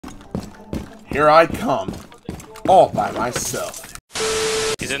Here I come, all by myself.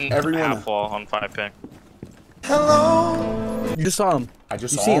 He's in Everyone half wall on 5 ping. Hello. You just saw him. I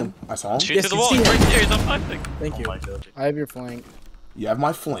just You saw see him. I saw him. Shoot Yes, through the you wall. see He's him. right there. He's on 5 ping. Thank you. Oh my God. I have your flank. You have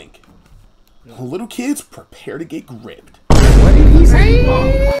my flank. Little kids, prepare to get gripped. What did he say?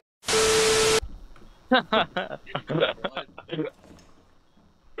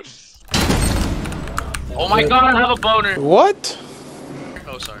 Oh my god, I have a boner! What?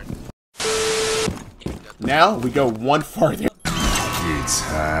 Oh, sorry. Now we go one farther. It's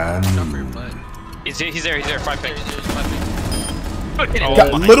time. He's there. 5 ping. Oh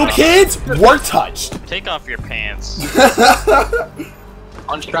Got my little God. kids were touched. Take off your pants.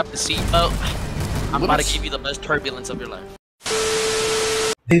 Unstrap the seatbelt. I'm about to give you the best turbulence of your life.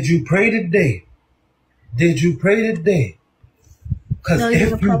 Did you pray today? Did you pray today? Cause No,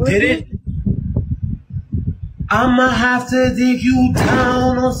 if you didn't, I'ma have to dig you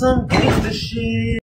down on some gangster shit.